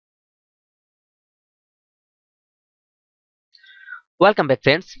Welcome back,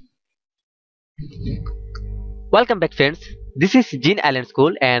 friends. Welcome back, friends. This is Gene Allen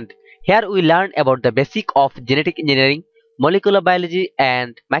School, and here we learn about the basic of genetic engineering, molecular biology,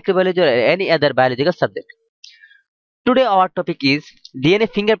 and microbiology or any other biological subject. Today, our topic is DNA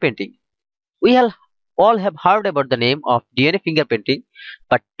fingerprinting. We all have heard about the name of DNA fingerprinting,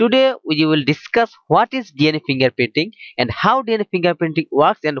 but today we will discuss what is DNA fingerprinting and how DNA fingerprinting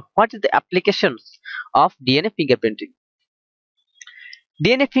works and what is the applications of DNA fingerprinting.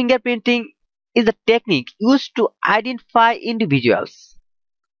 DNA fingerprinting is a technique used to identify individuals.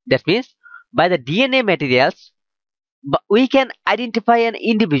 That means by the DNA materials, we can identify an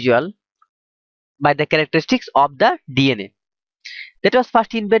individual by the characteristics of the DNA. That was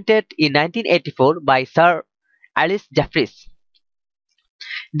first invented in 1984 by Sir Alec Jeffreys.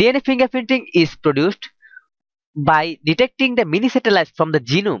 DNA fingerprinting is produced by detecting the mini satellites from the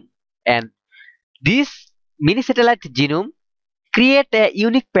genome, and this mini satellite genome create a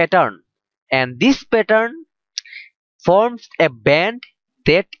unique pattern, and this pattern forms a band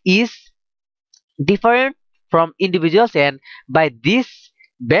that is different from individuals, and by this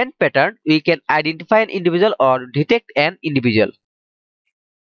band pattern we can identify an individual or detect an individual.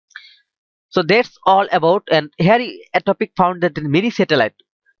 So that's all about, and here a topic found that the mini satellites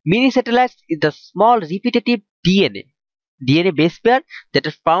is the small repetitive DNA base pair that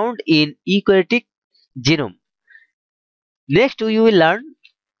is found in eukaryotic genome. Next we will learn,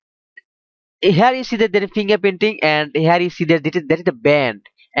 here you see that there is fingerprinting, and here you see that there is a band,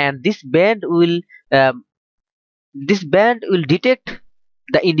 and um, this band will detect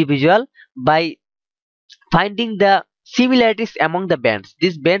the individual by finding the similarities among the bands.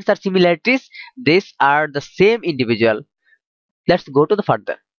 These bands are similarities, these are the same individual. Let's go to the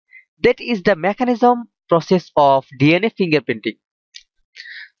further. That is the mechanism process of DNA fingerprinting.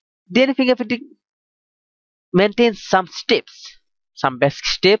 DNA fingerprinting maintains some steps, some basic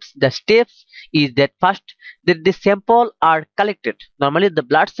steps. The steps is that first, the sample are collected. Normally the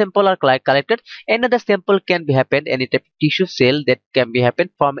blood sample are collected. Another sample can be happened, any type of tissue cell that can be happened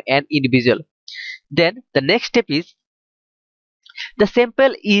from an individual. Then the next step is the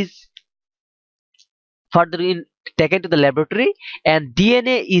sample is further taken to the laboratory, and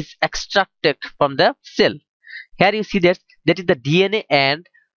DNA is extracted from the cell. Here you see that is the DNA, and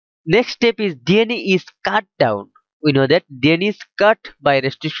next step is DNA is cut down. We know that DNA is cut by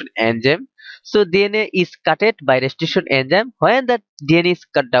restriction enzyme. So DNA is cutted by restriction enzyme. When that DNA is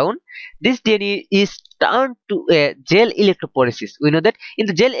cut down, this DNA is turned to a gel electrophoresis. We know that in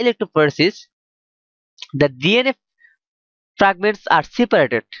the gel electrophoresis, the DNA fragments are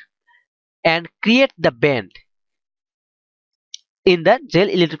separated and create the band in the gel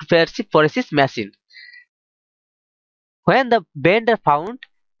electrophoresis machine. When the band are found,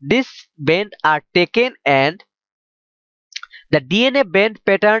 these band are taken, and the DNA band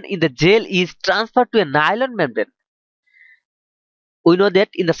pattern in the gel is transferred to a nylon membrane. We know that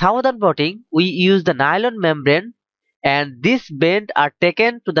in the southern blotting we use the nylon membrane, and these band are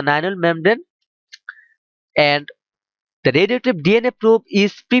taken to the nylon membrane, and the radioactive DNA probe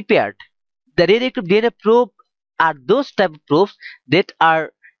is prepared. The radioactive DNA probe are those type of probes that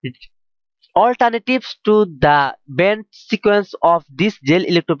are alternatives to the band sequence of this gel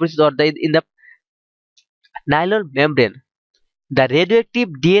electrophoresis or in the nylon membrane. The radioactive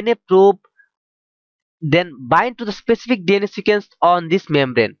DNA probe then bind to the specific DNA sequence on this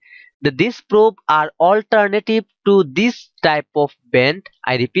membrane. These probe are alternative to this type of band.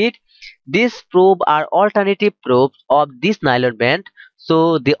 I repeat, these probe are alternative probes of this nylon band.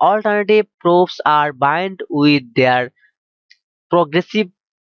 So the alternative probes are bind with their progressive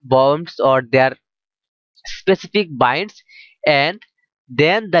bonds or their specific binds, and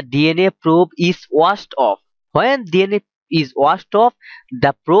then the DNA probe is washed off. When DNA is washed off,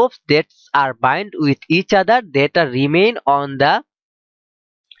 the probes that are bind with each other data remain on the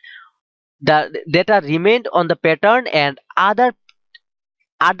data remained on the pattern, and other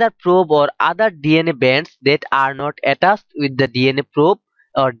probe or other DNA bands that are not attached with the DNA probe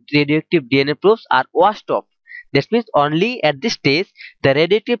or radioactive DNA probes are washed off. That means only at this stage the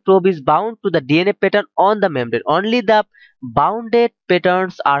radioactive probe is bound to the DNA pattern on the membrane. Only the bounded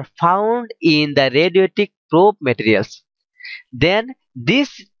patterns are found in the radioactive probe materials. Then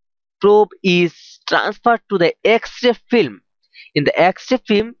this probe is transferred to the X-ray film. In the X-ray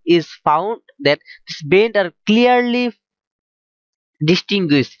film is found that these bands are clearly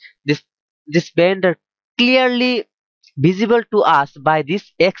distinguished. This band are clearly visible to us by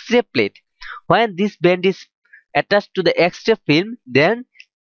this X-ray plate. When this band is attached to the X-ray film, then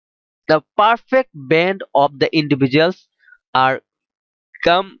the perfect band of the individuals are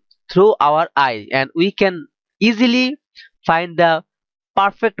come through our eye, and we can easily find the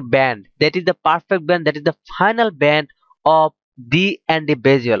perfect band. That is the perfect band. That is the final band of DNA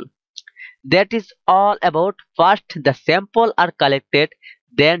visual. That is all about. First the sample are collected,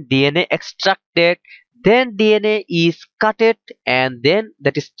 then DNA extracted, then DNA is cutted, and then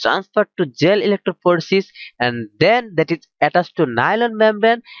that is transferred to gel electrophoresis, and then that is attached to nylon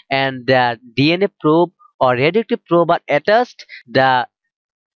membrane, and the DNA probe or radioactive probe are attached. The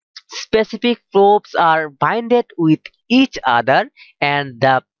specific probes are binded with each other, and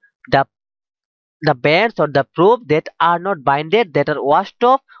the the bands or the probe that are not binded, that are washed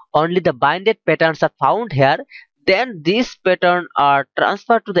off, only the binded patterns are found here. Then these patterns are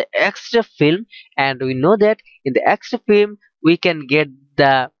transferred to the X-ray film, and we know that in the X-ray film we can get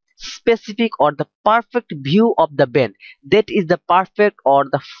the specific or the perfect view of the band. That is the perfect or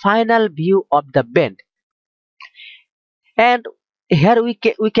the final view of the band. And here we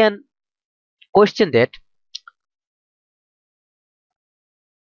can question that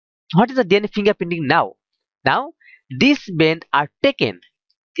what is the DNA fingerprinting now? Now these bands are taken.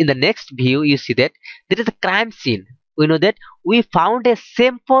 In the next view you see that there is a crime scene. We know that we found a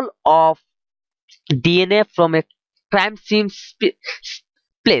sample of DNA from a crime scene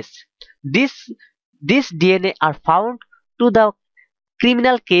place. This DNA are found to the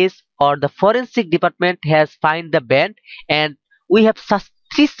criminal case, or the forensic department has find the band, and we have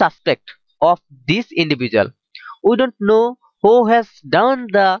three suspects of this individual. We don't know who has done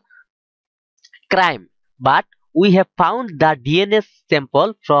the crime, but we have found the DNA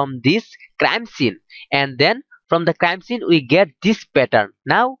sample from this crime scene, and then from the crime scene we get this pattern.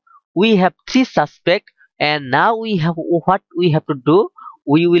 Now we have three suspects, and now we have what we have to do.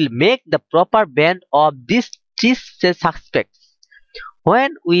 We will make the proper band of these three suspects.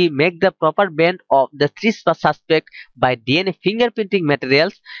 When we make the proper band of the three suspects by DNA fingerprinting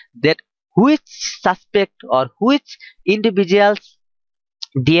materials, that which suspect or which individuals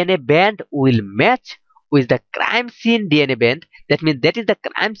DNA band will match with the crime scene DNA band. That means that is the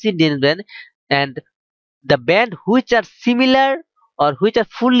crime scene DNA band, and the band which are similar or which are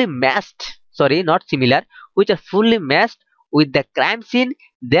fully matched, sorry, not similar, which are fully matched with the crime scene,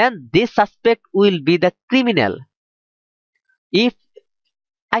 then this suspect will be the criminal. If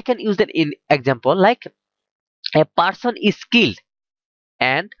I can use that in example, like a person is killed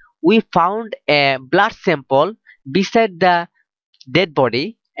and we found a blood sample beside the dead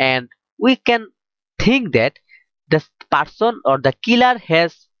body, and we can think that the person or the killer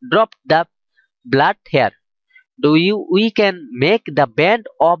has dropped the blood here. We can make the band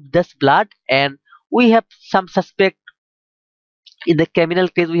of this blood, and we have some suspect. In the criminal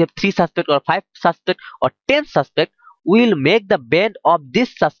case we have 3 suspect or 5 suspect or 10 suspect. We will make the band of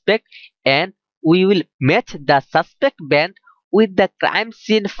this suspect, and we will match the suspect band with the crime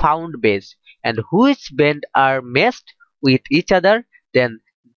scene found base, and which band are matched with each other, then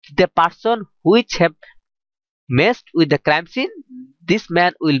the person which have matched with the crime scene, this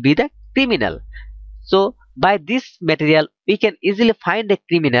man will be the criminal. So by this material we can easily find a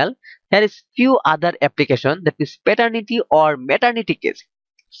criminal. There is few other application, that is paternity or maternity case.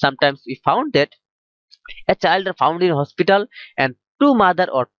 Sometimes we found that a child are found in hospital, and two mother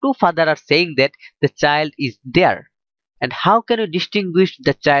or two father are saying that the child is there, and how can you distinguish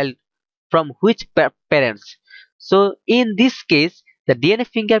the child from which parents? So in this case the DNA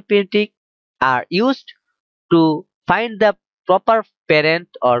fingerprinting are used to find the proper parent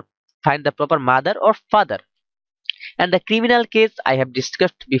or find the proper mother or father. And the criminal case I have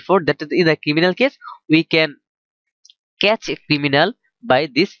discussed before, that is in the criminal case we can catch a criminal by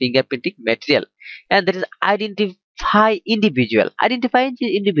this fingerprinting material. And that is identifying individuals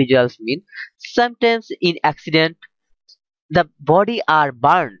mean sometimes in accident the body are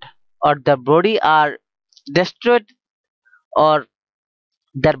burned or the body are destroyed, or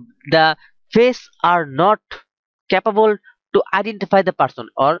the the face are not capable to identify the person,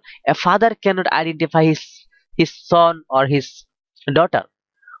 or a father cannot identify his son or his daughter,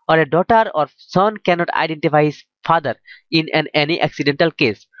 or a daughter or son cannot identify his father in any accidental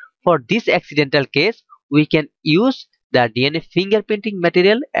case. For this accidental case we can use the DNA fingerprinting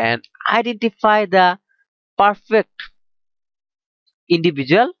material and identify the perfect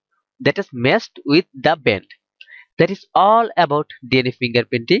individual that is matched with the band. That is all about DNA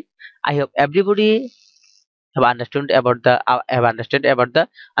fingerprinting. I hope everybody have understood about the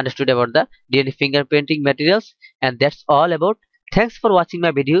DNA fingerprinting materials, and that's all about. Thanks for watching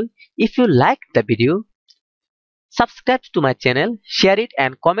my video. If you like the video, subscribe to my channel, share it,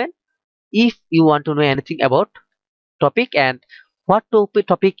 and comment. If you want to know anything about topic and what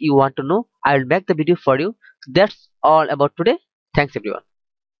topic you want to know, I will make the video for you. That's all about today. Thanks everyone.